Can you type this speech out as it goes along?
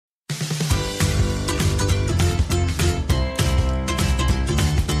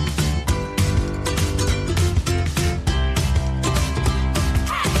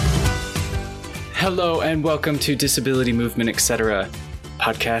Hello and welcome to Disability Movement, etc.,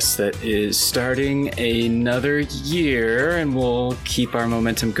 podcast that is starting another year, and we'll keep our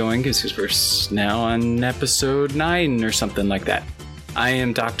momentum going because we're now on episode 9 or something like that. I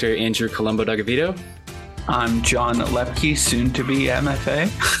am Dr. Andrew Colombo Dagavito. I'm John Lepke, soon to be MFA.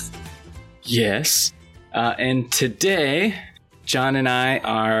 Yes. And today, John and I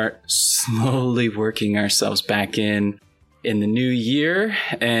are slowly working ourselves back in the new year,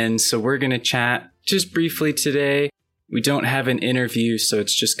 and so we're going to chat just briefly today. We don't have an interview, so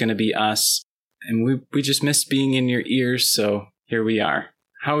it's just going to be us, and we just missed being in your ears, so here we are.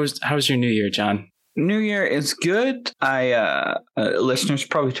 How's your new year, John? New Year is good. Listeners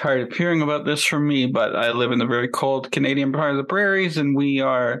probably tired of hearing about this from me, but I live in the very cold Canadian part of the prairies, and we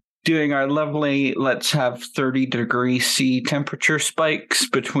are doing our lovely, let's have 30 C temperature spikes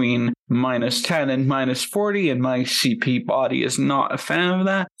between -10 and -40, and my CP body is not a fan of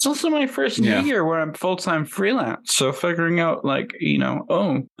that. It's also my first new year where I'm full-time freelance, so figuring out,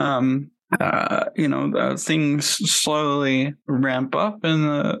 things slowly ramp up in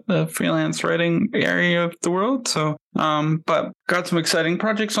the freelance writing area of the world. So, but got some exciting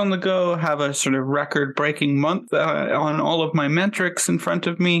projects on the go, have a sort of record-breaking month on all of my metrics in front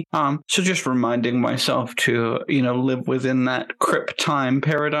of me. So just reminding myself to, live within that CRIP time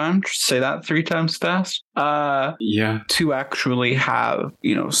paradigm, just say that 3 times fast. To actually have,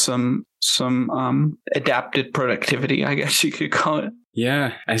 some adapted productivity, I guess you could call it.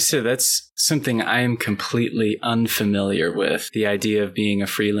 Yeah, I said that's something I am completely unfamiliar with. The idea of being a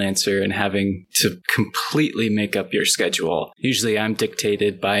freelancer and having to completely make up your schedule. Usually I'm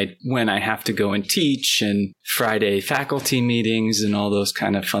dictated by when I have to go and teach and Friday faculty meetings and all those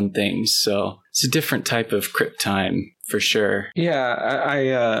kind of fun things. So it's a different type of CRIP time for sure. Yeah,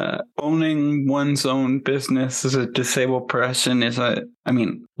 I owning one's own business as a disabled person is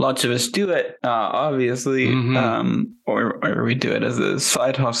lots of us do it, obviously, or we do it as a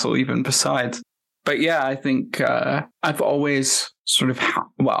side hustle even besides. But yeah, I think I've always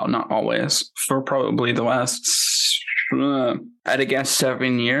not always, for probably the last, I'd guess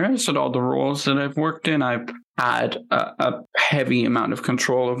 7 years at all the roles that I've worked in, I've had a heavy amount of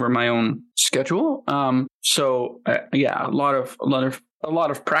control over my own schedule. A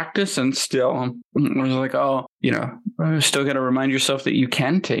lot of practice, and still I was like, still got to remind yourself that you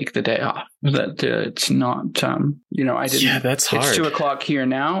can take the day off. That it's not, I didn't. Yeah, that's hard. It's 2:00 here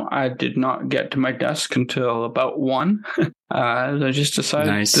now. I did not get to my desk until about 1. I just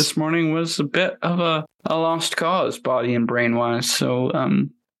decided This morning was a bit of a lost cause, body and brain wise. So,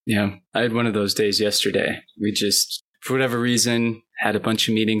 yeah, I had one of those days yesterday. We just, for whatever reason, had a bunch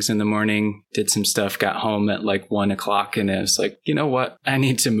of meetings in the morning, did some stuff, got home at 1:00, and I was like, you know what? I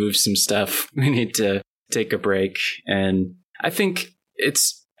need to move some stuff. We need to take a break. And I think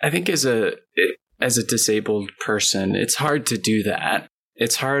as a disabled person, it's hard to do that.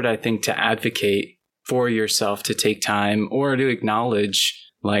 It's hard, I think, to advocate for yourself to take time or to acknowledge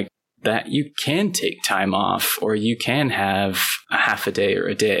that you can take time off or you can have a half a day or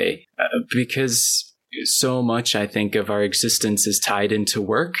a day, because so much, I think, of our existence is tied into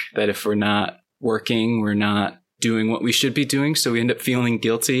work, that if we're not working, we're not doing what we should be doing. So we end up feeling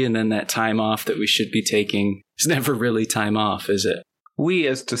guilty. And then that time off that we should be taking is never really time off, is it? We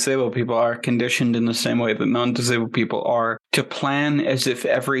as disabled people are conditioned in the same way that non-disabled people are to plan as if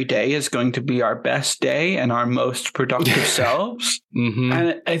every day is going to be our best day and our most productive selves. Mm-hmm.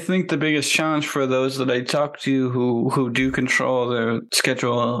 And I think the biggest challenge for those that I talk to who do control their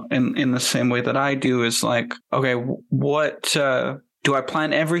schedule in the same way that I do is okay, what do I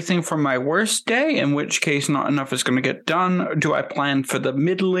plan everything for my worst day, in which case not enough is going to get done? Or do I plan for the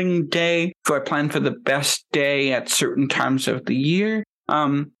middling day? Do I plan for the best day at certain times of the year?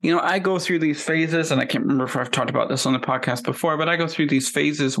 I go through these phases, and I can't remember if I've talked about this on the podcast before, but I go through these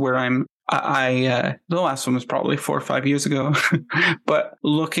phases where the last one was probably 4 or 5 years ago, but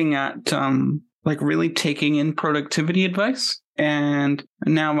looking at, really taking in productivity advice. And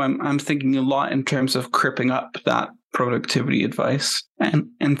now I'm thinking a lot in terms of cripping up that productivity advice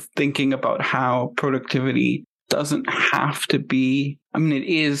and thinking about how productivity doesn't have to be, it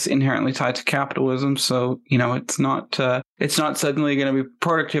is inherently tied to capitalism. So, it's not suddenly going to be,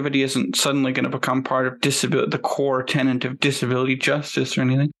 productivity isn't suddenly going to become part of the core tenet of disability justice or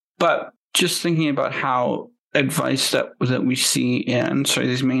anything. But just thinking about how advice that we see in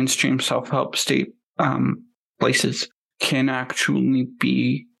these mainstream self-help state places can actually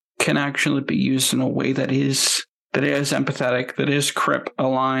be used in a way that is empathetic, that is CRIP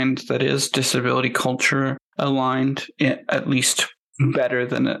aligned, that is disability culture aligned, at least better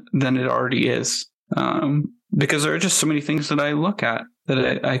than it already is. Because there are just so many things that I look at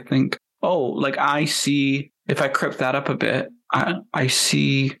that I think oh, like I see, if I crop that up a bit, I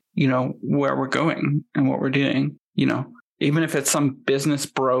see, where we're going and what we're doing, even if it's some business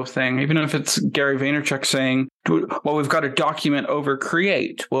bro thing, even if it's Gary Vaynerchuk saying, well, we've got to document over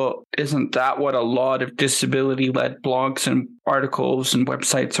create. Well, isn't that what a lot of disability-led blogs and articles and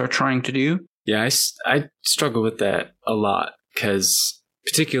websites are trying to do? Yeah, I struggle with that a lot because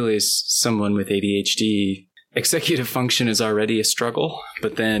particularly as someone with ADHD, executive function is already a struggle.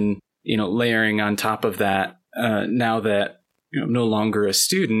 But then, layering on top of that, now that I'm no longer a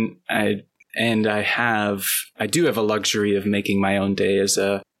student, I do have a luxury of making my own day as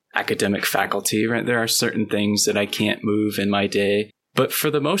a academic faculty, right? There are certain things that I can't move in my day, but for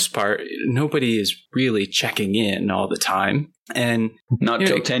the most part, nobody is really checking in all the time. And not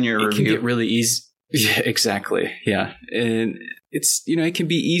till tenure review. It can get really easy. Yeah, exactly. Yeah. And it's, it can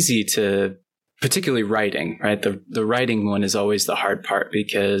be easy to, particularly writing, right? The writing one is always the hard part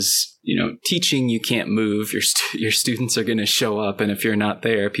because, teaching, you can't move. Your students are going to show up. And if you're not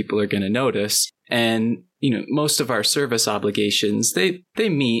there, people are going to notice. And, most of our service obligations, they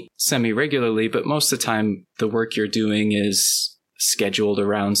meet semi-regularly, but most of the time the work you're doing is scheduled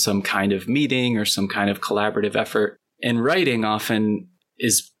around some kind of meeting or some kind of collaborative effort. And writing often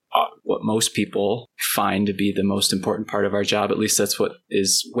is what most people find to be the most important part of our job. At least that's what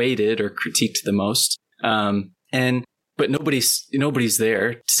is weighted or critiqued the most. But nobody's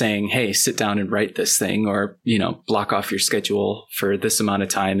there saying, hey, sit down and write this thing, or, block off your schedule for this amount of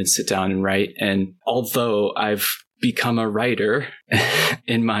time and sit down and write. And although I've become a writer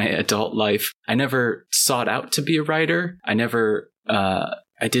in my adult life, I never sought out to be a writer. I never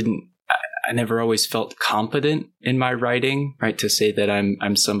always felt competent in my writing, right? To say that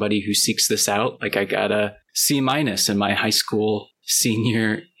I'm somebody who seeks this out. Like I got a C- in my high school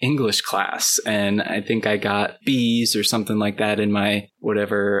senior English class. And I think I got B's or something like that in my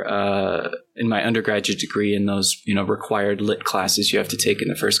in my undergraduate degree in those, required lit classes you have to take in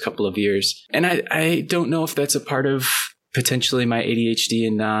the first couple of years. And I don't know if that's a part of potentially my ADHD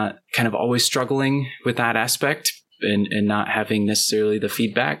and not kind of always struggling with that aspect. And not having necessarily the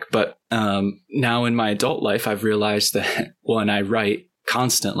feedback. But now in my adult life, I've realized that, one, I write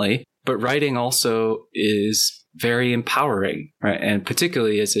constantly, but writing also is very empowering, right? And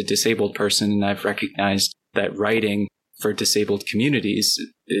particularly as a disabled person, and I've recognized that writing for disabled communities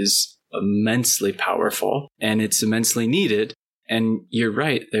is immensely powerful and it's immensely needed. And you're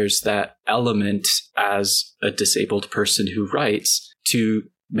right, there's that element as a disabled person who writes to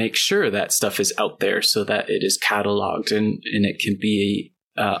make sure that stuff is out there so that it is cataloged and it can be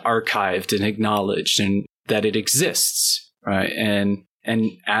archived and acknowledged and that it exists, right?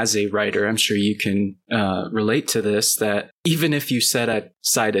 And as a writer, I'm sure you can relate to this, that even if you set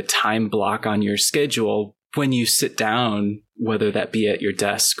aside a time block on your schedule, when you sit down, whether that be at your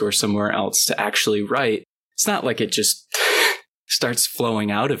desk or somewhere else to actually write, it's not like it just starts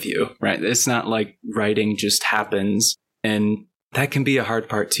flowing out of you, right? It's not like writing just happens. And that can be a hard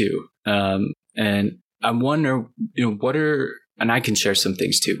part too. And I'm wondering, and I can share some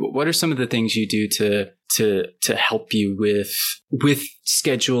things too, but what are some of the things you do to help you with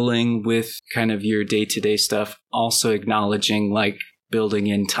scheduling, with kind of your day-to-day stuff, also acknowledging like building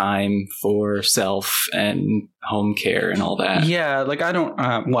in time for self and home care and all that? Yeah, like I don't,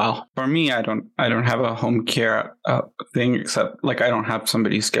 for me, I don't have a home care thing, except like I don't have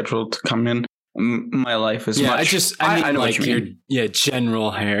somebody scheduled to come in. My life is much. I mean like your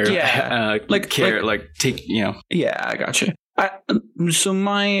general hair, care, take. Yeah, I got you. So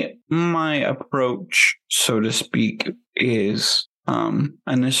my approach, so to speak, is and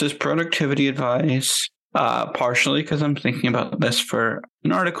this is productivity advice, partially because I'm thinking about this for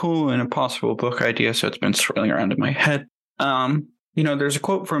an article and a possible book idea, so it's been swirling around in my head. There's a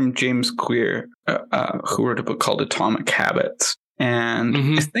quote from James Clear, who wrote a book called Atomic Habits.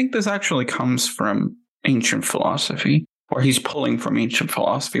 And I think this actually comes from ancient philosophy, or he's pulling from ancient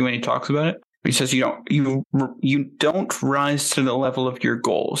philosophy when he talks about it. He says, you don't rise to the level of your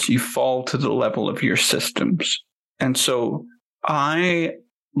goals. You fall to the level of your systems. And so I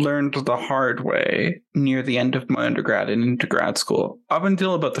learned the hard way near the end of my undergrad and into grad school. Up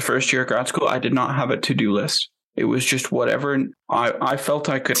until about the first year of grad school, I did not have a to-do list. It was just whatever I felt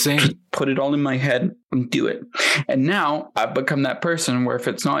I could put it all in my head and do it. And now I've become that person where if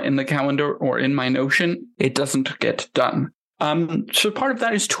it's not in the calendar or in my Notion, it doesn't get done. So part of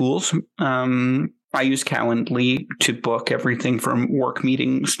that is tools. I use Calendly to book everything from work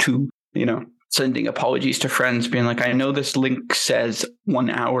meetings to, sending apologies to friends, being like, I know this link says 1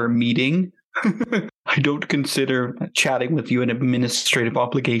 hour meeting. I don't consider chatting with you an administrative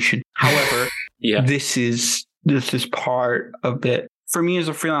obligation. However, this is part of it for me as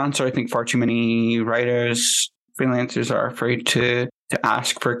a freelancer, I think far too many freelancers are afraid to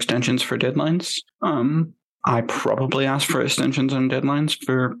ask for extensions for deadlines. I probably ask for extensions on deadlines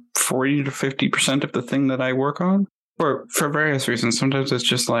for 40 to 50% of the thing that I work on for various reasons. Sometimes it's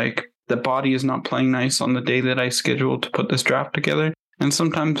just like the body is not playing nice on the day that I scheduled to put this draft together. And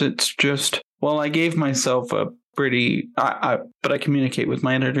sometimes it's just, well, I gave myself a pretty, but I communicate with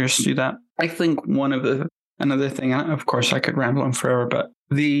my editors to do that. I think another thing, of course I could ramble on forever, but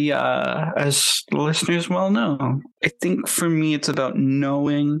as listeners well know, I think for me it's about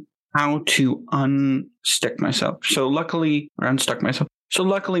knowing how to unstuck myself. So luckily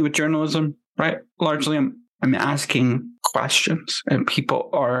with journalism, right? Largely I'm asking questions and people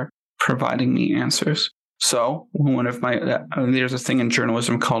are providing me answers. So one of there's a thing in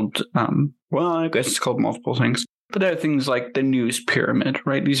journalism called, I guess it's called multiple things, but there are things like the news pyramid,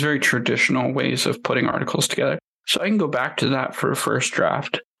 right? These very traditional ways of putting articles together. So I can go back to that for a first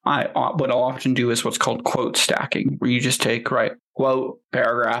draft. What I'll often do is what's called quote stacking, where you just take, right, quote,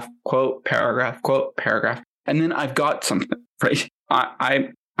 paragraph, quote, paragraph, quote, paragraph. And then I've got something, right?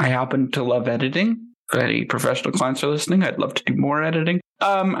 I happen to love editing. If any professional clients are listening, I'd love to do more editing.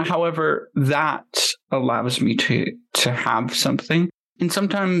 However, that allows me to have something. And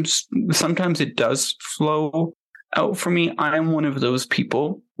sometimes it does flow out for me. I'm one of those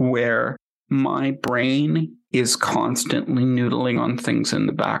people where my brain is constantly noodling on things in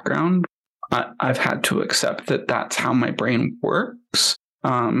the background. I've had to accept that that's how my brain works.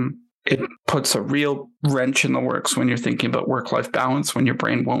 It puts a real wrench in the works when you're thinking about work-life balance, when your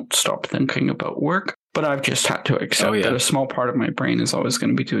brain won't stop thinking about work. But I've just had to accept that a small part of my brain is always going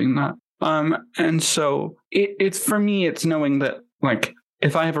to be doing that. And so it's for me, it's knowing that, like,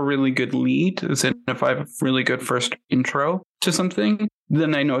 if I have a really good lead, as in if I have a really good first intro to something,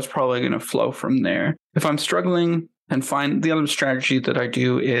 then I know it's probably going to flow from there. If I'm struggling and find the other strategy that I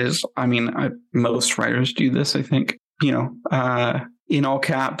do is, most writers do this, I think, in all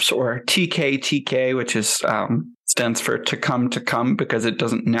caps, or TK, which is stands for to come, because it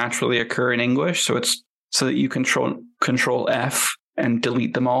doesn't naturally occur in English. So it's so that you control F and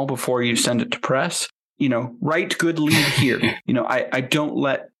delete them all before you send it to press. Write good lead here. I don't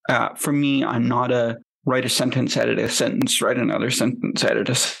let, for me, I'm not a write a sentence, edit a sentence, write another sentence, edit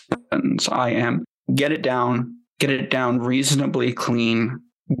a sentence. I am get it down reasonably clean,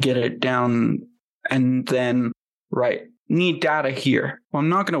 get it down, and then write. Need data here. Well, I'm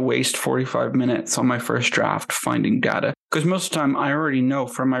not going to waste 45 minutes on my first draft finding data, because most of the time I already know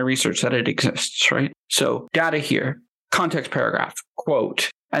from my research that it exists, right? So data here, context paragraph, quote,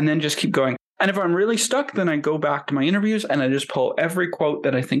 and then just keep going. And if I'm really stuck, then I go back to my interviews and I just pull every quote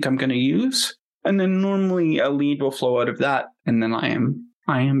that I think I'm going to use. And then normally a lead will flow out of that. And then I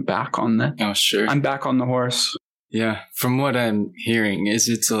am back on I'm back on the horse. Yeah. From what I'm hearing is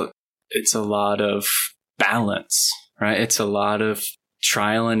it's a lot of balance, right? It's a lot of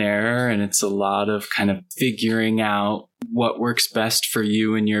trial and error, and it's a lot of kind of figuring out what works best for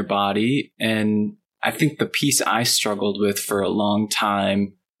you and your body. And I think the piece I struggled with for a long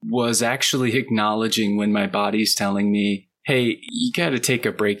time was actually acknowledging when my body's telling me, hey, you got to take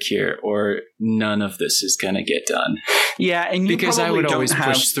a break here, or none of this is going to get done. Yeah, and you because I would always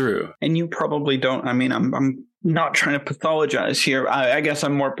push through. And you probably don't. I'm not trying to pathologize here. I guess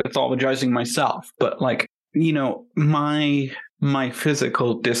I'm more pathologizing myself. But my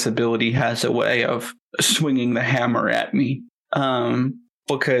physical disability has a way of swinging the hammer at me,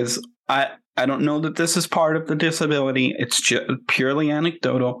 because I don't know that this is part of the disability. It's just purely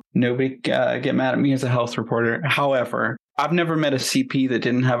anecdotal. Nobody get mad at me as a health reporter. However, I've never met a CP that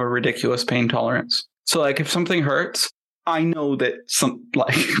didn't have a ridiculous pain tolerance. So, if something hurts, I know that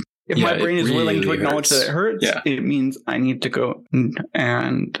if my brain is really willing to acknowledge that it hurts, it means I need to go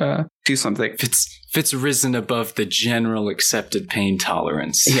and do something. If it's risen above the general accepted pain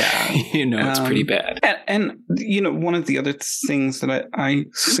tolerance, it's pretty bad. And one of the other things that I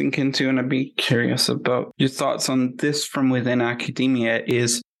sink into, and I'd be curious about your thoughts on this from within academia,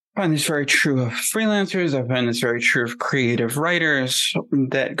 is I find this very true of freelancers. I find this very true of creative writers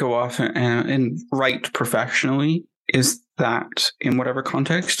that go off and write professionally, is that in whatever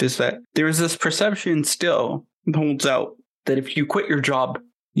context, is that there is this perception still that holds out that if you quit your job,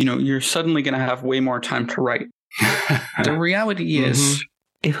 you're suddenly going to have way more time to write. The reality is,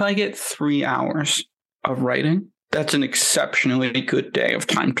 if I get 3 hours of writing, that's an exceptionally good day of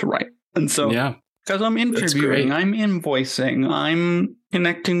time to write. And so, because I'm interviewing, I'm invoicing, I'm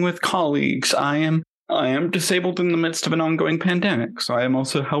connecting with colleagues, I am disabled in the midst of an ongoing pandemic. So I am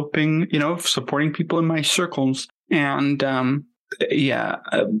also helping, supporting people in my circles. And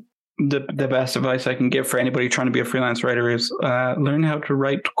the best advice I can give for anybody trying to be a freelance writer is learn how to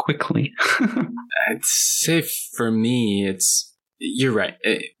write quickly. I'd say for me, you're right.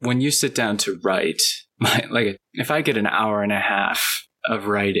 When you sit down to write, like if I get an hour and a half of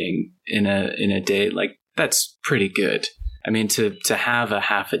writing in a day, like that's pretty good. I mean, to have a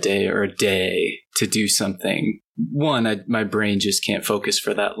half a day or a day to do something, my brain just can't focus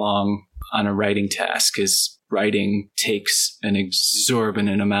for that long on a writing task, because writing takes an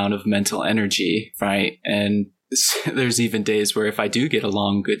exorbitant amount of mental energy, right? And there's even days where if I do get a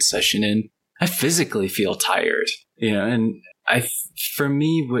long, good session in, I physically feel tired, and for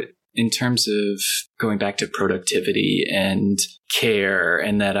me, in terms of going back to productivity and care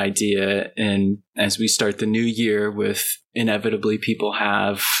and that idea, and as we start the new year with inevitably people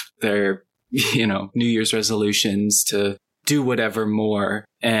have their, New Year's resolutions to do whatever more.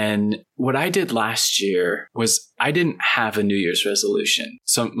 And what I did last year was I didn't have a New Year's resolution.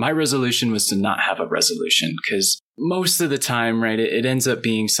 So my resolution was to not have a resolution, because most of the time, right, it ends up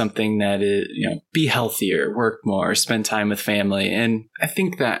being something that is, be healthier, work more, spend time with family. And I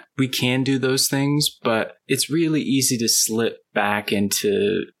think that we can do those things, but it's really easy to slip back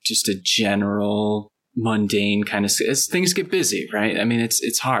into just a general mundane kind of, as things get busy, right? I mean,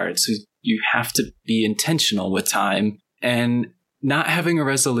 it's hard. So you have to be intentional with time. And not having a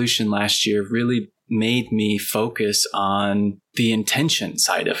resolution last year really made me focus on the intention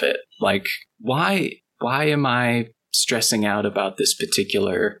side of it. Like, why am I stressing out about this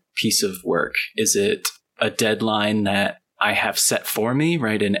particular piece of work? Is it a deadline that I have set for me,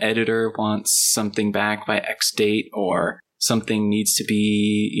 right? An editor wants something back by X date, or something needs to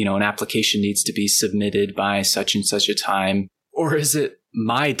be, an application needs to be submitted by such and such a time? Or is it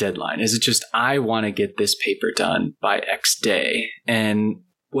my deadline? Is it just I want to get this paper done by X day? And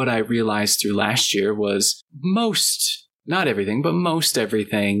what I realized through last year was not everything, but most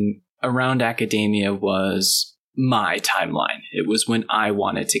everything around academia was my timeline. It was when I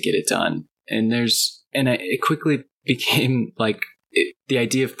wanted to get it done. And it quickly became like the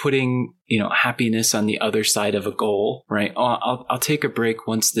idea of putting, happiness on the other side of a goal, right? I'll take a break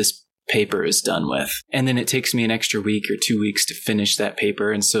once this paper is done with, and then it takes me an extra week or 2 weeks to finish that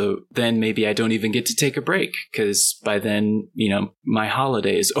paper. And so then maybe I don't even get to take a break, because by then, my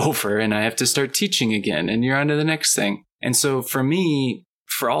holiday is over and I have to start teaching again, and you're on to the next thing. And so for me,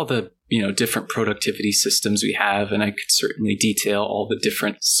 for all the, different productivity systems we have, and I could certainly detail all the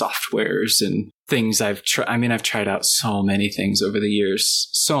different softwares and things I've tried. I mean, I've tried out so many things over the years,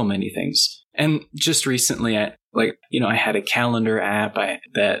 so many things. And just recently, I had a calendar app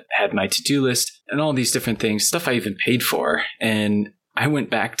that had my to-do list and all these different things, stuff I even paid for. And I went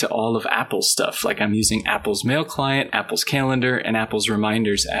back to all of Apple's stuff. Like, I'm using Apple's Mail client, Apple's Calendar, and Apple's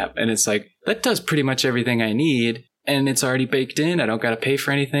Reminders app. And it's like, that does pretty much everything I need. And it's already baked in. I don't got to pay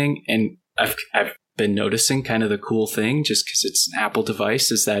for anything. And I've been noticing kind of the cool thing, just because it's an Apple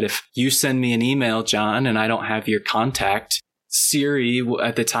device, is that if you send me an email, John, and I don't have your contact, Siri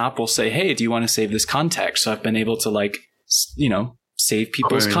at the top will say, hey, do you want to save this contact? So I've been able to save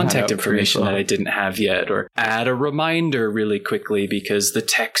people's contact information that I didn't have yet, or add a reminder really quickly because the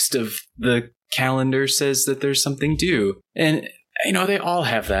text of the calendar says that there's something due. And, they all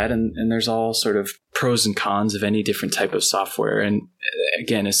have that. And there's all sort of pros and cons of any different type of software. And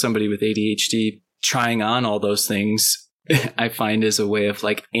again, as somebody with ADHD, trying on all those things, I find is a way of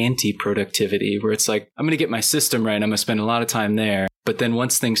anti-productivity, where it's like, I'm going to get my system right. I'm going to spend a lot of time there. But then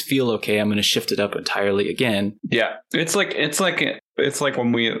once things feel okay, I'm going to shift it up entirely again. Yeah. It's like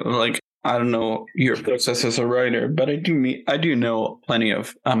when we I don't know your process as a writer, but I do know plenty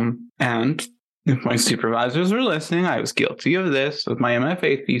of, and if my supervisors are listening, I was guilty of this with my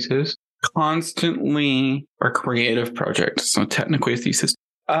MFA thesis, constantly, or creative project. So technically a thesis,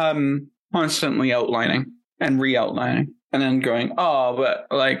 constantly outlining and re-outlining, and then going, but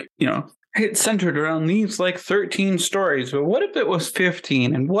it's centered around these 13 stories, but what if it was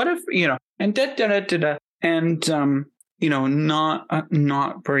 15? And what if, and da-da-da-da-da. And,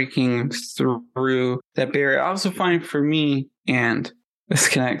 not breaking through that barrier. I also find for me, and this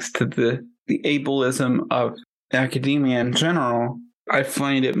connects to the ableism of academia in general, I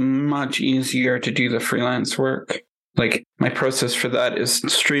find it much easier to do the freelance work. My process for that is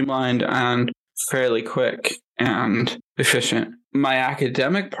streamlined and fairly quick and efficient. My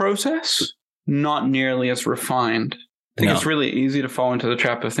academic process, not nearly as refined. I think it's really easy to fall into the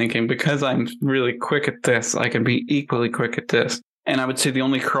trap of thinking, because I'm really quick at this, I can be equally quick at this. And I would say the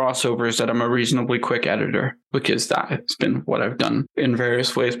only crossover is that I'm a reasonably quick editor, because that has been what I've done in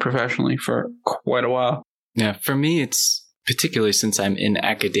various ways professionally for quite a while. Yeah, for me, it's particularly since I'm in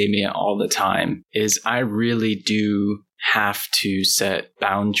academia all the time, is I really do have to set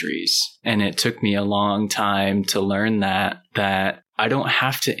boundaries. And it took me a long time to learn that I don't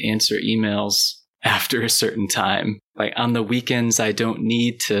have to answer emails after a certain time. Like on the weekends, I don't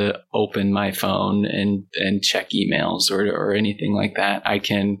need to open my phone and check emails or anything like that. I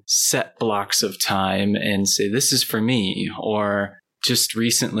can set blocks of time and say, this is for me. Or just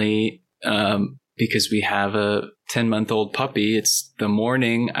recently, because we have a 10-month-old puppy, it's the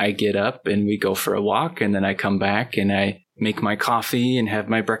morning I get up and we go for a walk, and then I come back and I make my coffee and have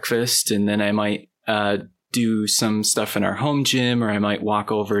my breakfast, and then I might do some stuff in our home gym, or I might walk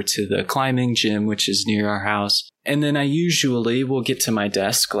over to the climbing gym, which is near our house. And then I usually will get to my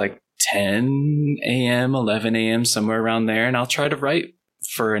desk like 10 a.m., 11 a.m., somewhere around there, and I'll try to write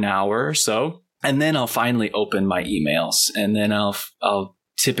for an hour or so. And then I'll finally open my emails. And then I'll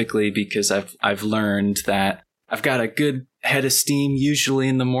typically, because I've learned that I've got a good head of steam usually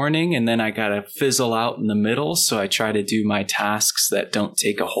in the morning, and then I got to fizzle out in the middle. So I try to do my tasks that don't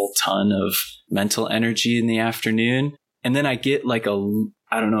take a whole ton of mental energy in the afternoon. And then I get like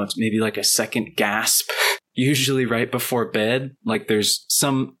it's maybe like a second gasp, usually right before bed. Like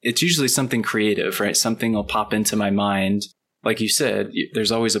it's usually something creative, right? Something will pop into my mind. Like you said,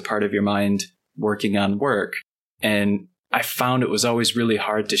 there's always a part of your mind working on work. And I found it was always really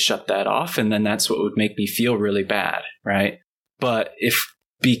hard to shut that off. And then that's what would make me feel really bad, right? But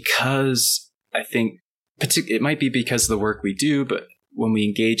because I think it might be because of the work we do, but when we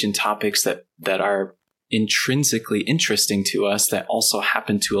engage in topics that are intrinsically interesting to us, that also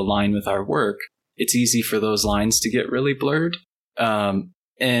happen to align with our work, it's easy for those lines to get really blurred.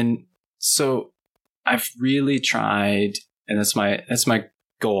 And so I've really tried, and that's my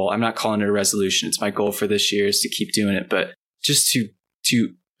goal. I'm not calling it a resolution. It's my goal for this year is to keep doing it, but just to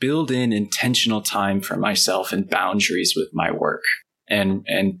build in intentional time for myself and boundaries with my work, and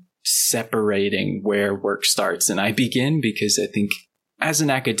separating where work starts and I begin, because I think as an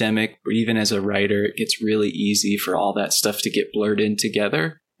academic or even as a writer, it gets really easy for all that stuff to get blurred in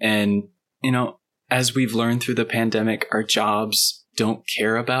together. And, as we've learned through the pandemic, our jobs don't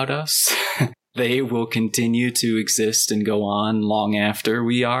care about us. They will continue to exist and go on long after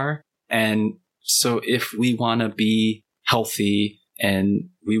we are. And so if we want to be healthy and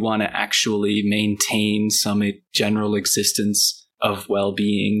we want to actually maintain some general existence of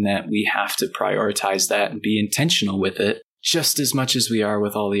well-being, that we have to prioritize that and be intentional with it just as much as we are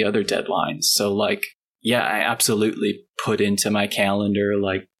with all the other deadlines. So I absolutely put into my calendar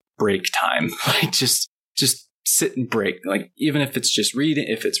like break time, like just sit and break, like even if it's just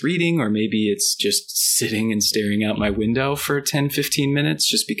reading, or maybe it's just sitting and staring out my window for 10-15 minutes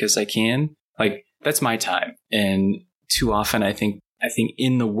just because I can. Like that's my time. And too often I think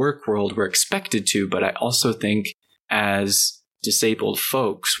in the work world we're expected to, but I also think as disabled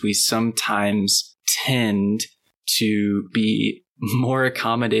folks, we sometimes tend to be more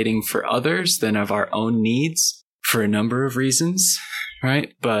accommodating for others than of our own needs for a number of reasons,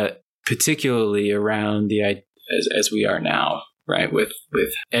 right? But particularly around the as we are now, right, with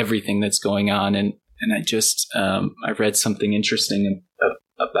everything that's going on. And I just, I read something interesting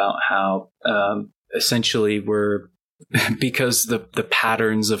about how essentially we're, because the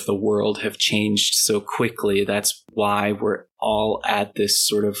patterns of the world have changed so quickly, that's why we're all at this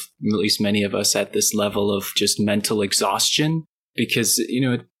sort of, at least many of us, at this level of just mental exhaustion. Because,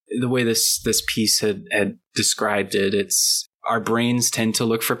 the way this piece had described it, it's, our brains tend to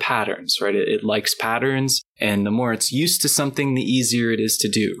look for patterns, right? It likes patterns. And the more it's used to something, the easier it is to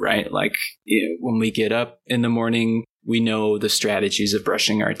do, right? Like when we get up in the morning, we know the strategies of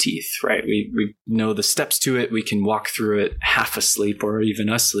brushing our teeth, right? We know the steps to it. We can walk through it half asleep or even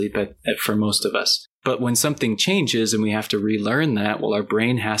asleep for most of us. But when something changes and we have to relearn that, well, our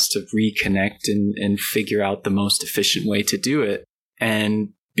brain has to reconnect and figure out the most efficient way to do it. And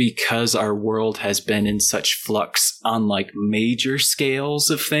because our world has been in such flux on like major scales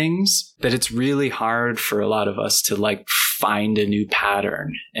of things, that it's really hard for a lot of us to like find a new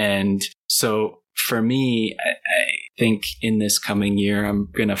pattern. And so for me, I think in this coming year, I'm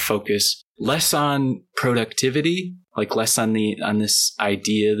going to focus less on productivity, like less on this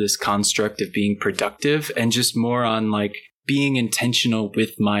idea, this construct of being productive, and just more on like being intentional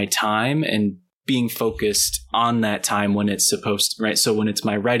with my time and being focused on that time when it's supposed to, right? So when it's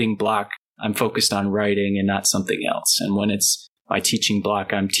my writing block, I'm focused on writing and not something else. And when it's my teaching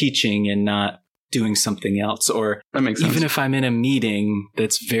block, I'm teaching and not doing something else. Or that makes sense. Even if I'm in a meeting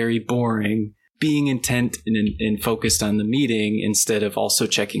that's very boring, being intent and focused on the meeting instead of also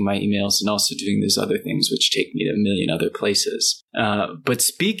checking my emails and also doing these other things, which take me to a million other places. But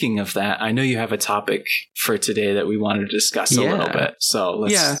speaking of that, I know you have a topic for today that we wanted to discuss a little bit. So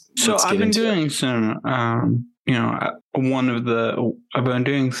let's I've been doing I've been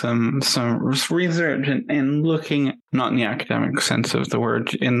doing some research and looking, not in the academic sense of the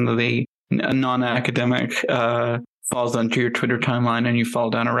word, in the non-academic, falls onto your Twitter timeline and you fall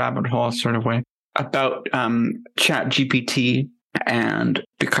down a rabbit hole sort of way, about ChatGPT. And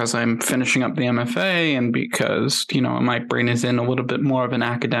because I'm finishing up the MFA and because, my brain is in a little bit more of an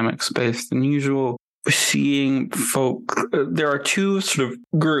academic space than usual, seeing folk, there are two sort of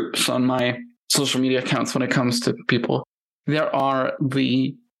groups on my social media accounts when it comes to people. There are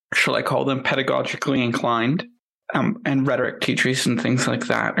the, shall I call them, pedagogically inclined and rhetoric teachers and things like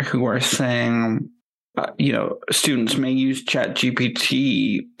that, who are saying, students may use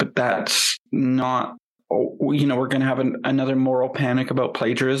ChatGPT, but that's not, we're going to have another moral panic about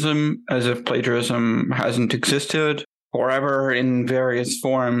plagiarism, as if plagiarism hasn't existed forever in various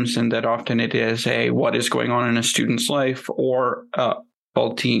forms, and that often it is what is going on in a student's life or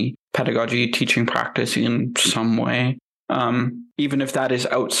faulty pedagogy teaching practice in some way. Even if that is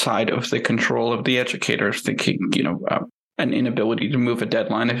outside of the control of the educators, thinking, an inability to move a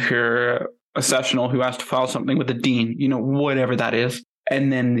deadline if you're a sessional who has to file something with the dean, whatever that is.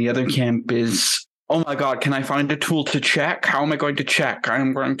 And then the other camp is, oh my God, can I find a tool to check? How am I going to check?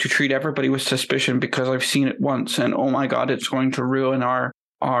 I'm going to treat everybody with suspicion because I've seen it once. And oh my God, it's going to ruin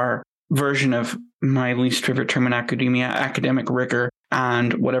our version of my least favorite term in academia, academic rigor,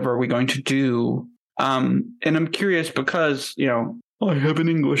 and whatever are we going to do? And I'm curious because, I have an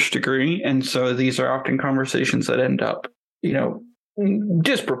English degree. And so these are often conversations that end up,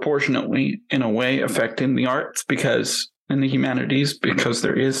 disproportionately in a way affecting the arts and the humanities, because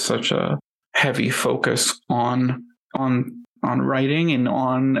there is such a heavy focus on writing and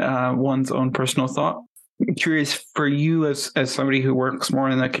on one's own personal thought. I'm curious for you as somebody who works more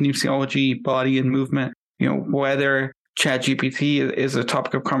in the kinesiology, body and movement, whether ChatGPT is a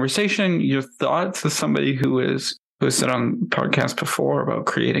topic of conversation, your thoughts as somebody who has said on podcasts before about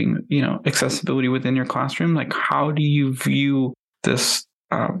creating, accessibility within your classroom. Like, how do you view this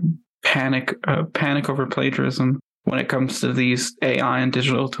panic over plagiarism when it comes to these AI and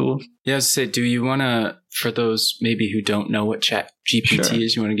digital tools? Yeah, I was say, do you want to, for those maybe who don't know what ChatGPT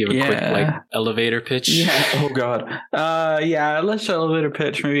is, you want to give a quick elevator pitch? Yeah. Oh God. Let's elevator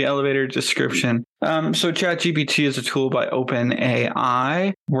pitch, maybe elevator description. So ChatGPT is a tool by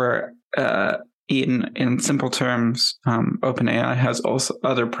OpenAI, where in simple terms, OpenAI has also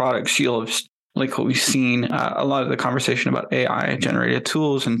other products. You'll have, like what we've seen, a lot of the conversation about AI generated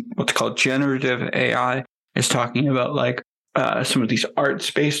tools and what's called generative AI is talking about like some of these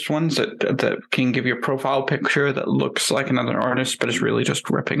arts-based ones that can give you a profile picture that looks like another artist, but is really just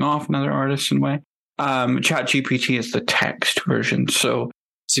ripping off another artist in a way. ChatGPT is the text version. So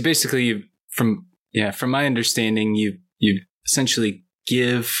basically, from my understanding, you essentially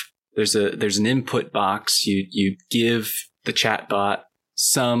give there's an input box. You give the chatbot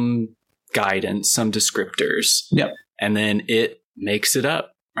some guidance, some descriptors, and then it makes it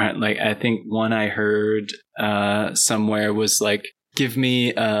up. Right. Like, I think one I heard somewhere was like, give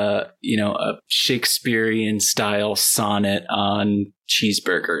me a Shakespearean style sonnet on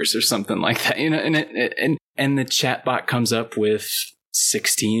cheeseburgers or something like that. And the chatbot comes up with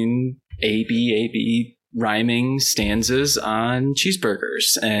 16 AB rhyming stanzas on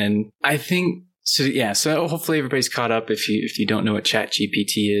cheeseburgers. And I think so hopefully everybody's caught up. If you don't know what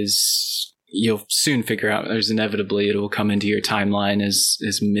ChatGPT is, you'll soon figure out. There's inevitably it will come into your timeline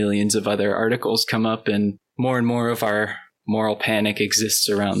as millions of other articles come up, and more of our moral panic exists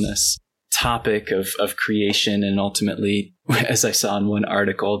around this topic of creation, and ultimately, as I saw in one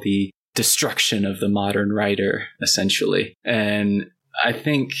article, the destruction of the modern writer, essentially. And I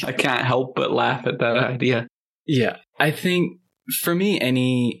think I can't help but laugh at that idea. Yeah, I think for me,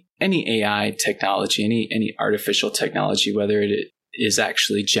 any AI technology, any artificial technology, whether it is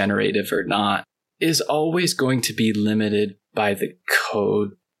actually generative or not, is always going to be limited by the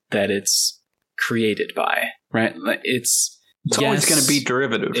code that it's created by, right? It's always going to be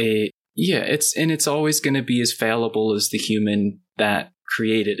derivative. It's always going to be as fallible as the human that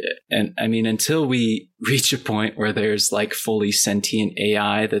created it. And I mean, until we reach a point where there's like fully sentient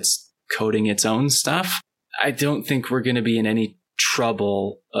AI that's coding its own stuff, I don't think we're going to be in any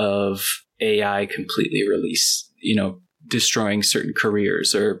trouble of AI completely destroying certain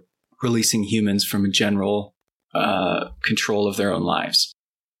careers or releasing humans from a general control of their own lives.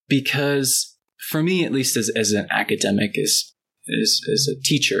 Because for me, at least as an academic, as a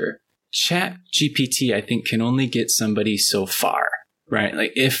teacher, ChatGPT, I think, can only get somebody so far, right?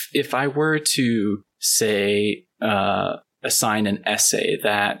 Like if I were to say assign an essay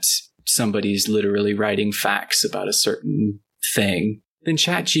that somebody's literally writing facts about a certain thing, then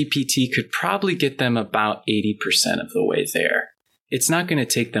ChatGPT could probably get them about 80% of the way there. It's not going to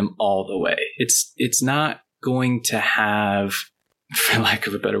take them all the way. It's not going to have, for lack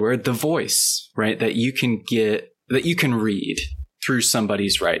of a better word, the voice, right? That you can read through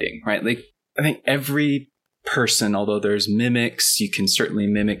somebody's writing, right? Like, I think every person, although there's mimics, you can certainly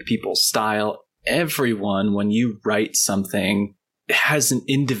mimic people's style. Everyone, when you write something, has an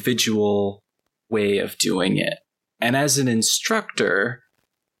individual way of doing it. And as an instructor,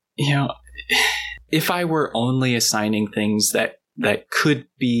 if I were only assigning things that could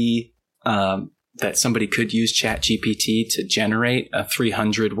be, that somebody could use ChatGPT to generate a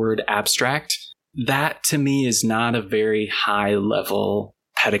 300-word abstract, that to me is not a very high level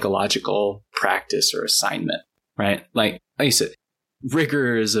pedagogical practice or assignment, right? Like you said,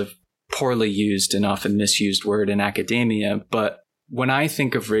 rigor is a poorly used and often misused word in academia. But when I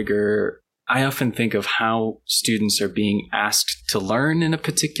think of rigor, I often think of how students are being asked to learn in a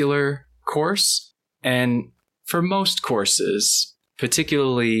particular course. And for most courses,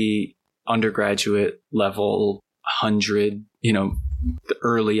 particularly undergraduate level 100,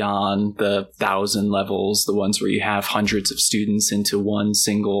 early on, the 1,000 levels, the ones where you have hundreds of students into one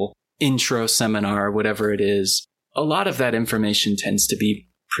single intro seminar, whatever it is, a lot of that information tends to be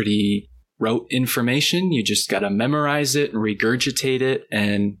pretty rote information. You just got to memorize it and regurgitate it,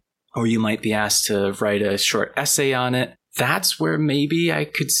 or you might be asked to write a short essay on it. That's where maybe I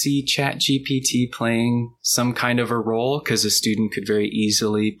could see ChatGPT playing some kind of a role, because a student could very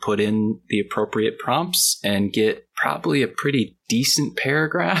easily put in the appropriate prompts and get probably a pretty decent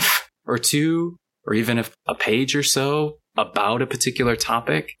paragraph or two, or even a page or so about a particular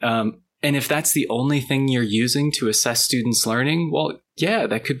topic. And if that's the only thing you're using to assess students' learning, well, yeah,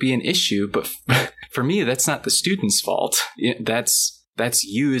 that could be an issue. But for me, that's not the student's fault. That's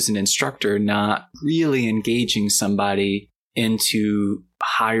you as an instructor not really engaging somebody into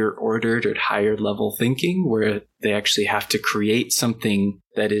higher ordered or higher level thinking, where they actually have to create something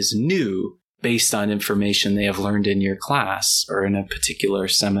that is new based on information they have learned in your class or in a particular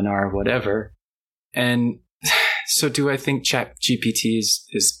seminar or whatever. And so do I think ChatGPT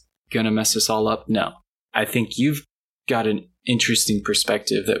is going to mess us all up? No. I think you've got an interesting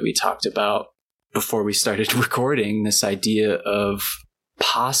perspective that we talked about before we started recording, this idea of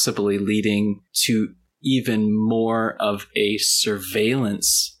possibly leading to even more of a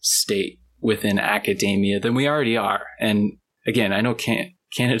surveillance state within academia than we already are. And again, I know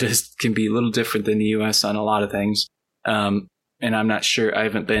Canada can be a little different than the US on a lot of things. And I'm not sure, I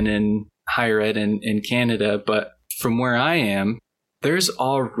haven't been in higher ed in Canada, but from where I am, there's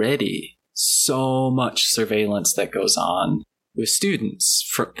already so much surveillance that goes on with students,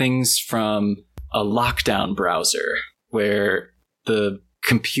 for things from a lockdown browser where the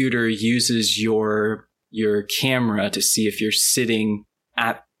computer uses your camera to see if you're sitting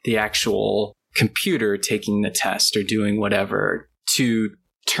at the actual computer taking the test or doing whatever, to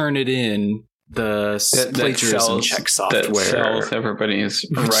turn it in the plagiarism check software that sells everybody's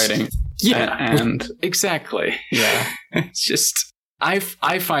writing. Yeah, and exactly. Yeah, it's just I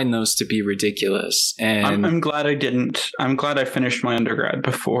find those to be ridiculous, and I'm glad I didn't. I'm glad I finished my undergrad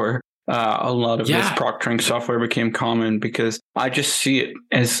before a lot of this proctoring software became common, because I just see it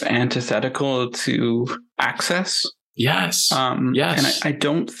as antithetical to access. Yes. And I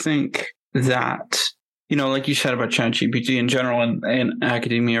don't think that, like you said about ChatGPT in general in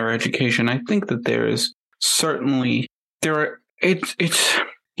academia or education, I think that there is certainly, there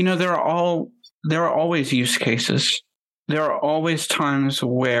are always use cases. There are always times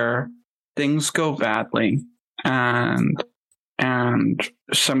where things go badly, and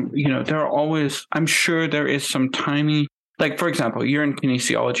some, there are always, I'm sure there is some tiny, like, for example, you're in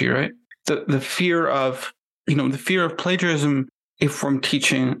kinesiology, right? The fear of plagiarism, if from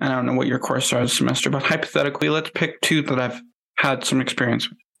teaching, I don't know what your course are this semester, but hypothetically, let's pick two that I've had some experience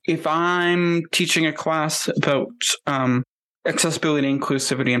with. If I'm teaching a class about accessibility,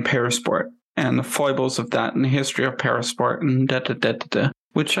 inclusivity, and parasport, and the foibles of that, and the history of parasport, and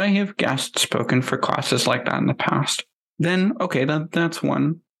which I have guest spoken for classes like that in the past, then okay, that's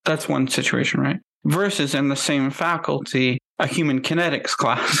one situation, right? Versus in the same faculty, a human kinetics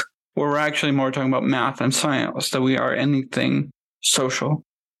class, where we're actually more talking about math and science than we are anything social.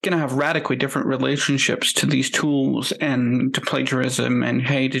 Going to have radically different relationships to these tools and to plagiarism. And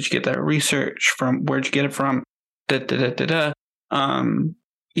hey, did you get that research from? Where'd you get it from?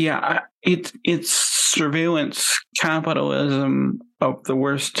 It's surveillance capitalism of the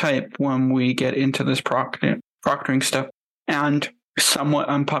worst type when we get into this proctoring stuff. And somewhat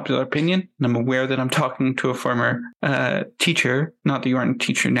unpopular opinion, and I'm aware that I'm talking to a former teacher, not that you aren't a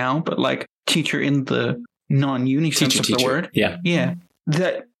teacher now, but like teacher in the non-uni sense of the word. Yeah.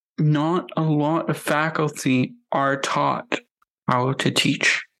 that not a lot of faculty are taught how to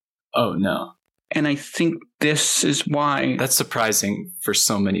teach. Oh, no. And I think this is why... That's surprising for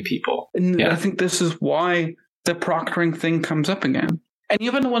so many people. And yeah. I think this is why the proctoring thing comes up again. And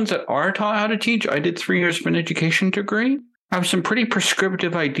even the ones that are taught how to teach, I did 3 years of an education degree, have some pretty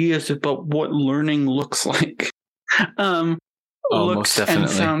prescriptive ideas about what learning looks like. Looks and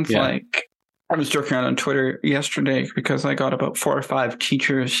sounds like. I was joking around on Twitter yesterday because I got about 4 or 5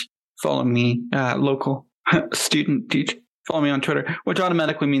 teachers follow me, local student teach. Follow me on Twitter, which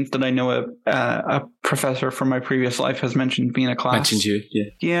automatically means that I know a professor from my previous life has mentioned me in a class. Mentioned you, yeah.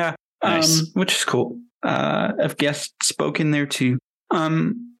 Yeah, nice. Which is cool. I've guest spoken there too.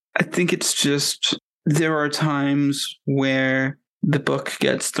 I think it's just there are times where the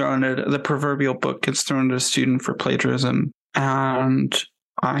proverbial book gets thrown at a student for plagiarism, and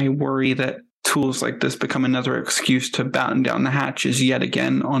I worry that tools like this become another excuse to batten down the hatches yet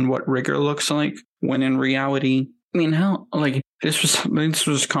again on what rigor looks like, when in reality, I mean, hell, like this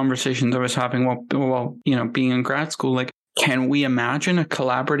was conversations I was having while being in grad school. Like, can we imagine a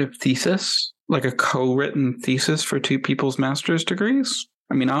collaborative thesis, like a co-written thesis for 2 people's master's degrees?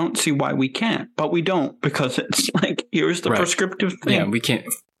 I mean, I don't see why we can't, but we don't, because it's like, here's the prescriptive thing. Yeah, we can't.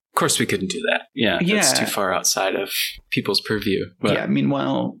 Of course, we couldn't do that. Yeah, that's too far outside of people's purview. But. Yeah,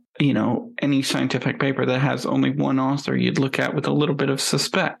 meanwhile, any scientific paper that has only one author, you'd look at with a little bit of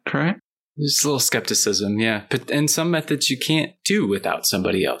suspect, right? There's a little skepticism, yeah. But and some methods you can't do without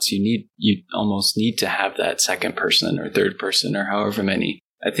somebody else. You almost need to have that second person or third person or however many.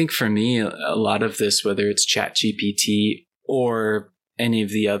 I think for me, a lot of this, whether it's ChatGPT or any of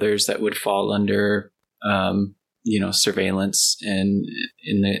the others that would fall under, surveillance and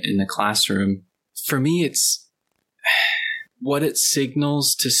in the classroom, for me, it's what it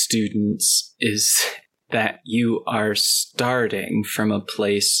signals to students is that you are starting from a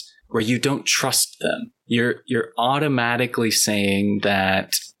place where you don't trust them. You're automatically saying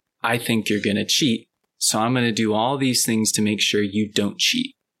that I think you're going to cheat, so I'm going to do all these things to make sure you don't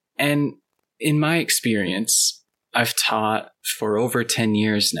cheat. And in my experience, I've taught for over 10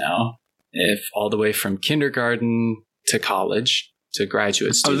 years now, if all the way from kindergarten to college to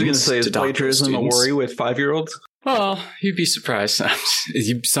graduate students. I was going to say, is plagiarism a worry with 5-year-olds? Well, you'd be surprised.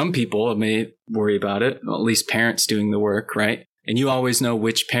 Some people may worry about it, well, at least parents doing the work, right? And you always know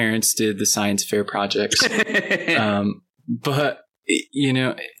which parents did the science fair projects. But,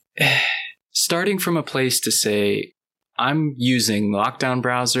 starting from a place to say, I'm using Lockdown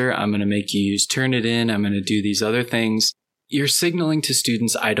Browser, I'm going to make you use Turnitin, I'm going to do these other things. You're signaling to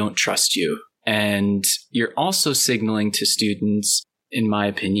students, I don't trust you. And you're also signaling to students, in my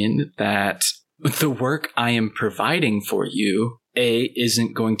opinion, that the work I am providing for you, A,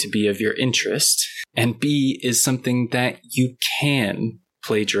 isn't going to be of your interest, and B, is something that you can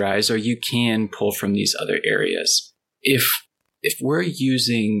plagiarize or you can pull from these other areas. If we're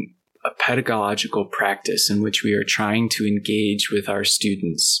using a pedagogical practice in which we are trying to engage with our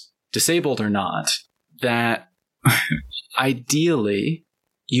students, disabled or not, that ideally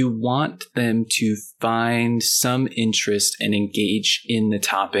you want them to find some interest and engage in the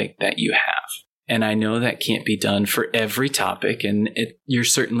topic that you have. And I know that can't be done for every topic, and you're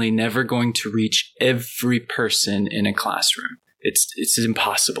certainly never going to reach every person in a classroom. It's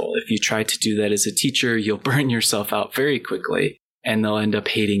impossible. If you try to do that as a teacher, you'll burn yourself out very quickly, and they'll end up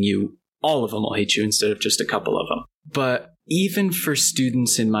hating you. All of them will hate you instead of just a couple of them. But even for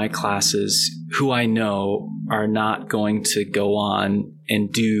students in my classes who I know are not going to go on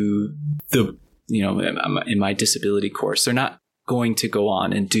and do in my disability course, they're not going to go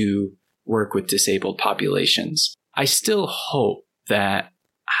on and do work with disabled populations. I still hope that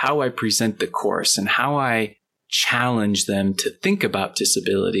how I present the course and how I challenge them to think about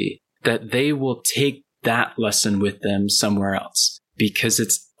disability, that they will take that lesson with them somewhere else, because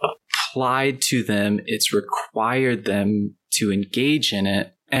it's applied to them, it's required them to engage in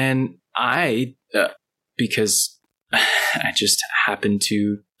it. And because I just happen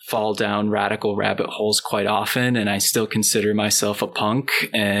to fall down radical rabbit holes quite often, and I still consider myself a punk,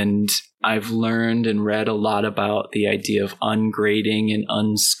 and I've learned and read a lot about the idea of ungrading and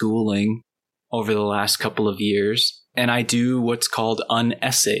unschooling over the last couple of years. And I do what's called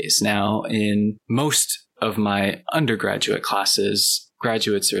unessays now in most of my undergraduate classes.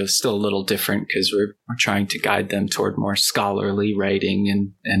 Graduates are still a little different because we're trying to guide them toward more scholarly writing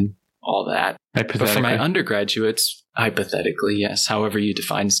and all that. But for my undergraduates, hypothetically, yes, however you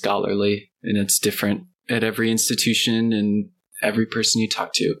define scholarly, and it's different at every institution and every person you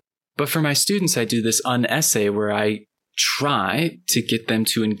talk to. But for my students, I do this unessay where I try to get them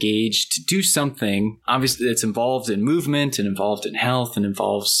to engage, to do something. Obviously, it's involved in movement and involved in health and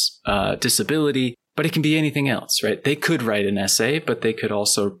involves disability, but it can be anything else, right? They could write an essay, but they could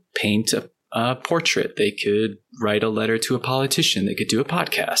also paint a portrait. They could write a letter to a politician. They could do a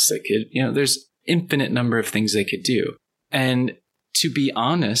podcast. They could, there's infinite number of things they could do. And to be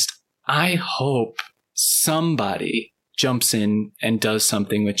honest, I hope somebody jumps in and does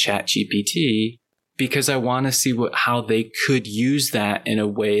something with ChatGPT, because I want to see how they could use that in a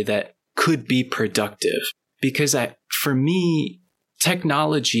way that could be productive. Because for me,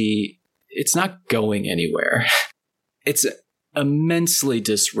 technology, it's not going anywhere. It's immensely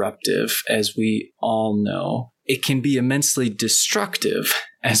disruptive, as we all know. It can be immensely destructive,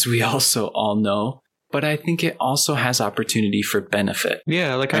 as we also all know. But I think it also has opportunity for benefit.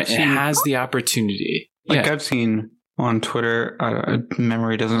 Yeah, like it has the opportunity. I've seen on Twitter,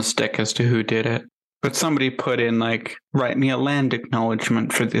 memory doesn't stick as to who did it, but somebody put in write me a land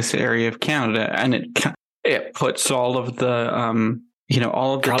acknowledgement for this area of Canada, and it puts all of the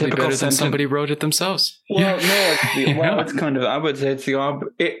all of the probably typical better than somebody wrote it themselves. Well, no, it's kind of, I would say it's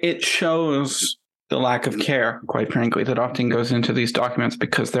it shows the lack of care, quite frankly, that often goes into these documents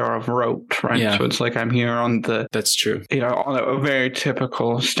because they're of rote, right? Yeah. So it's like I'm here on that's true. On a very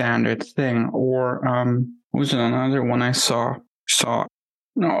typical standard thing. Or was it another one I saw? No,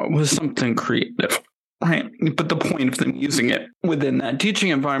 it was something creative, right? But the point of them using it within that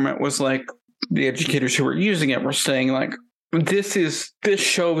teaching environment was the educators who were using it were saying this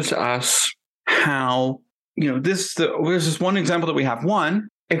shows us how, this is one example that we have. One,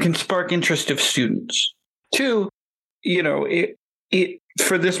 it can spark interest of students. Two, it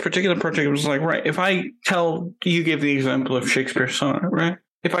for this particular project, it was right, if I you gave the example of Shakespeare's sonnet, right?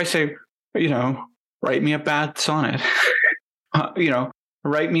 If I say, write me a bad sonnet,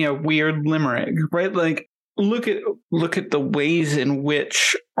 write me a weird limerick, right? Look at the ways in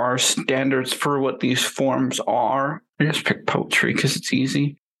which our standards for what these forms are. I just pick poetry because it's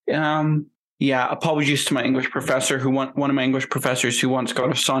easy. Apologies to my English professor one of my English professors who once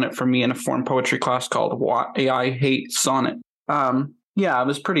got a sonnet from me in a form poetry class called "What AI Hate Sonnet." I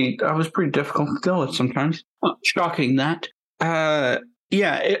was pretty difficult to deal with sometimes. Shocking that.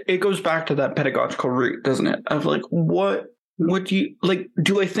 It goes back to that pedagogical route, doesn't it? Of what do you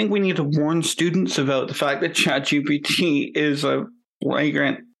do I think we need to warn students about the fact that ChatGPT is a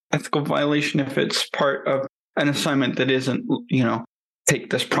flagrant ethical violation if it's part of an assignment that isn't,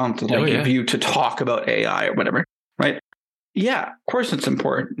 take this prompt that I give you to talk about AI or whatever, right? Yeah, of course it's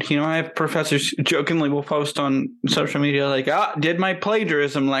important. I have professors who jokingly will post on social media did my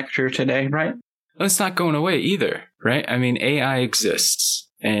plagiarism lecture today, right? Well, it's not going away either, right? I mean, AI exists,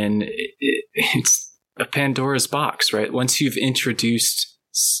 and it's a Pandora's box, right? Once you've introduced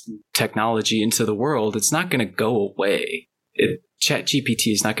technology into the world, it's not going to go away.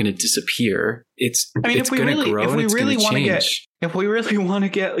 ChatGPT is not going to disappear. It's going to grow and it's going to change. If we really want to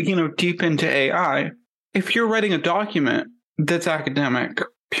get, deep into AI, if you're writing a document that's academic,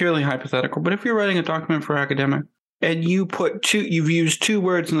 purely hypothetical, but if you're writing a document for academic and you've used two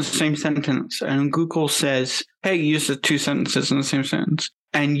words in the same sentence and Google says, hey, use the two sentences in the same sentence,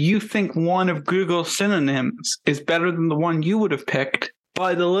 and you think one of Google's synonyms is better than the one you would have picked,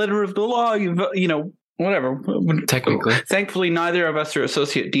 by the letter of the law, whatever. Technically. Thankfully, neither of us are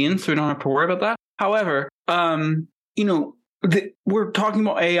associate deans, so we don't have to worry about that. However, we're talking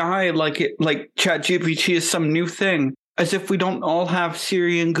about AI like ChatGPT is some new thing, as if we don't all have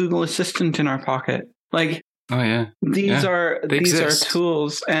Siri and Google Assistant in our pocket. These are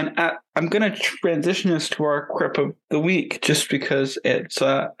tools, and I'm going to transition us to our Crip of the Week, just because it's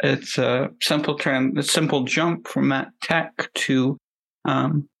a simple jump from that tech to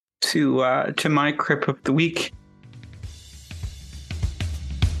my Crip of the Week.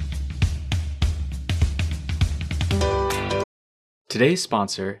 Today's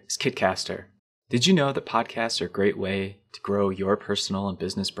sponsor is Kitcaster. Did you know that podcasts are a great way to grow your personal and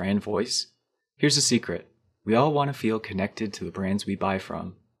business brand voice? Here's a secret. We all want to feel connected to the brands we buy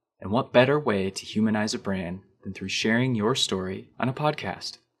from. And what better way to humanize a brand than through sharing your story on a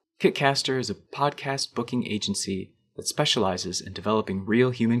podcast? Kitcaster is a podcast booking agency that specializes in developing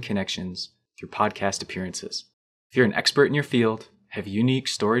real human connections through podcast appearances. If you're an expert in your field, have a unique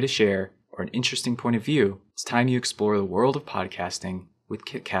story to share, or an interesting point of view, it's time you explore the world of podcasting with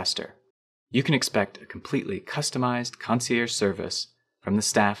Kitcaster. You can expect a completely customized concierge service from the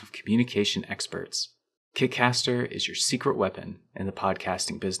staff of communication experts. Kitcaster is your secret weapon in the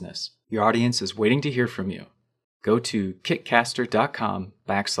podcasting business. Your audience is waiting to hear from you. Go to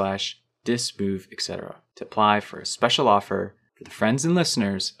kitcaster.com/dismove, etc. to apply for a special offer for the friends and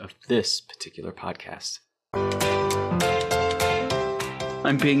listeners of this particular podcast.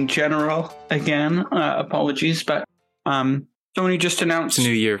 I'm being general again. Apologies, but Sony just announced it's a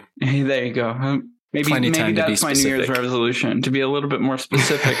new year. Hey, there you go. Maybe that's my New Year's resolution, to be a little bit more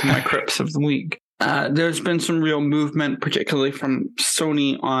specific in my Crips of the week. There's been some real movement, particularly from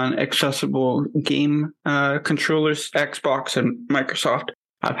Sony, on accessible game controllers. Xbox and Microsoft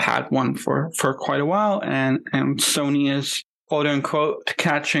have had one for quite a while, and Sony is quote unquote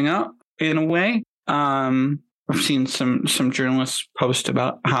catching up in a way. I've seen some journalists post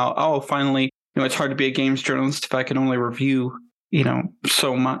about how finally, it's hard to be a games journalist if I can only review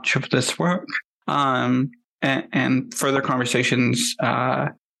so much of this work. And further conversations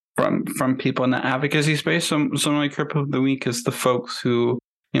from people in the advocacy space. So my Crip of the week is the folks who,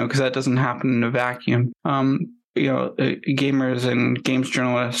 because that doesn't happen in a vacuum. Gamers and games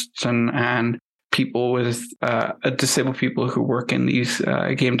journalists and people with disabled people who work in these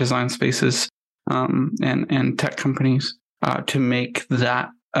game design spaces and tech companies to make that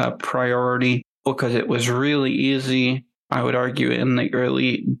a priority, because it was really easy, I would argue, in the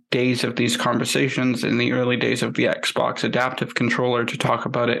early days of these conversations, in the early days of the Xbox adaptive controller, to talk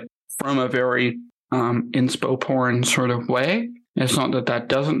about it from a very inspo porn sort of way. It's not that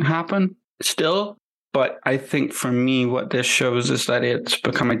doesn't happen still, but I think for me, what this shows is that it's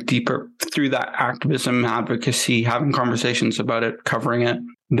become a deeper, through that activism, advocacy, having conversations about it, covering it,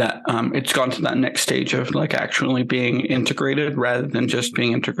 that it's gone to that next stage of like actually being integrated rather than just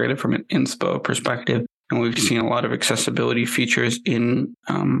being integrated from an inspo perspective. And we've seen a lot of accessibility features in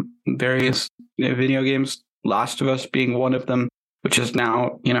various video games, Last of Us being one of them, which is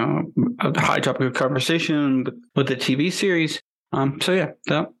now, a high topic of conversation with the TV series. So yeah,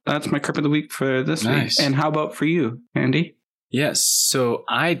 that's my Crip of the week for this week. And how about for you, Andy? Yes, so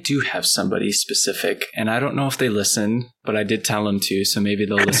I do have somebody specific, and I don't know if they listen, but I did tell them to, so maybe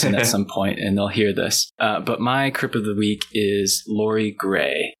they'll listen at some point and they'll hear this. But my Crip of the week is Lori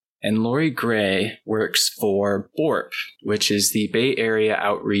Gray. And Lori Gray works for BORP, which is the Bay Area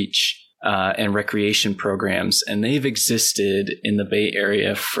Outreach and Recreation Programs. And they've existed in the Bay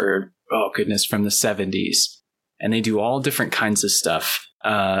Area for, from the 70s. And they do all different kinds of stuff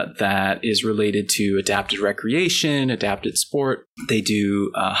that is related to adapted recreation, adapted sport. They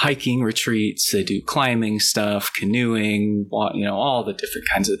do hiking retreats. They do climbing stuff, canoeing, all the different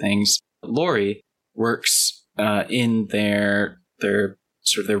kinds of things. Lori works in their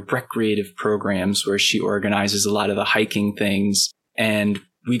sort of their recreative programs, where she organizes a lot of the hiking things. And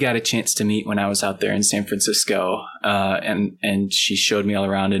we got a chance to meet when I was out there in San Francisco. And she showed me all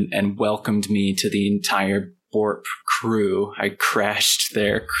around and welcomed me to the entire BORP crew. I crashed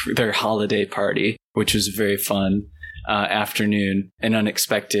their holiday party, which was a very fun afternoon and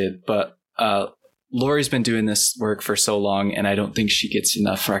unexpected. But Lori's been doing this work for so long, and I don't think she gets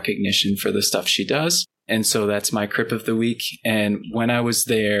enough recognition for the stuff she does. And so that's my Crip of the week. And when I was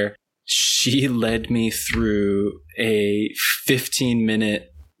there, she led me through a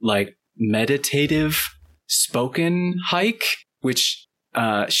 15-minute, meditative spoken hike, which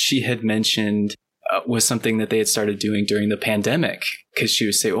she had mentioned was something that they had started doing during the pandemic. Because she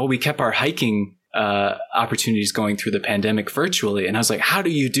would say, we kept our hiking opportunities going through the pandemic virtually. And I was like, how do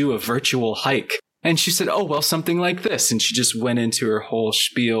you do a virtual hike? And she said, something like this. And she just went into her whole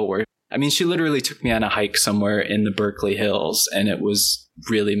spiel where, she literally took me on a hike somewhere in the Berkeley Hills, and it was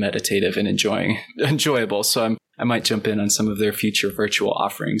really meditative and enjoyable. So I might jump in on some of their future virtual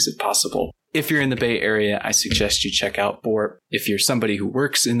offerings if possible. If you're in the Bay Area, I suggest you check out BORP. If you're somebody who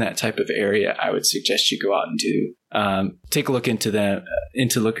works in that type of area, I would suggest you go out and take a look into their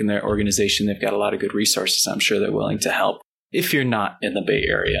organization. They've got a lot of good resources. I'm sure they're willing to help if you're not in the Bay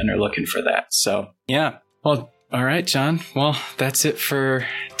Area and are looking for that. So yeah, well, all right, John. Well, that's it for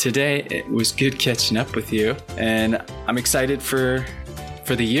today. It was good catching up with you, and I'm excited for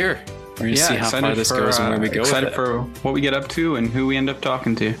the year. We're going to see how far this goes and where we go with it. Excited for what we get up to and who we end up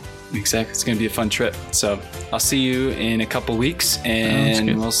talking to. Exactly. It's going to be a fun trip. So I'll see you in a couple weeks,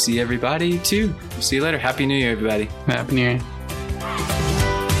 and we'll see everybody too. We'll see you later. Happy New Year, everybody. Happy New Year.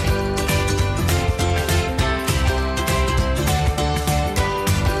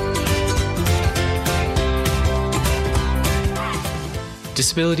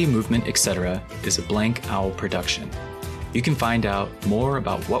 Disability Movement, Etc. is a Blank Owl production. You can find out more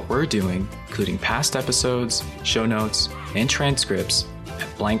about what we're doing, including past episodes, show notes, and transcripts at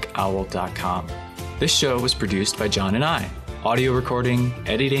blankowl.com. This show was produced by John and I. Audio recording,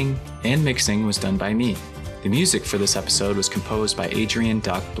 editing, and mixing was done by me. The music for this episode was composed by Adrian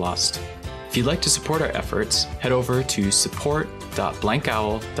Duck Blust. If you'd like to support our efforts, head over to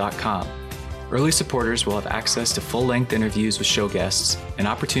support.blankowl.com. Early supporters will have access to full-length interviews with show guests and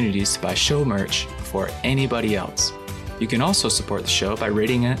opportunities to buy show merch before anybody else. You can also support the show by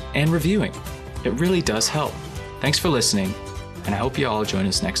rating it and reviewing. It really does help. Thanks for listening, and I hope you all join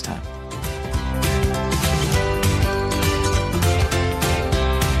us next time.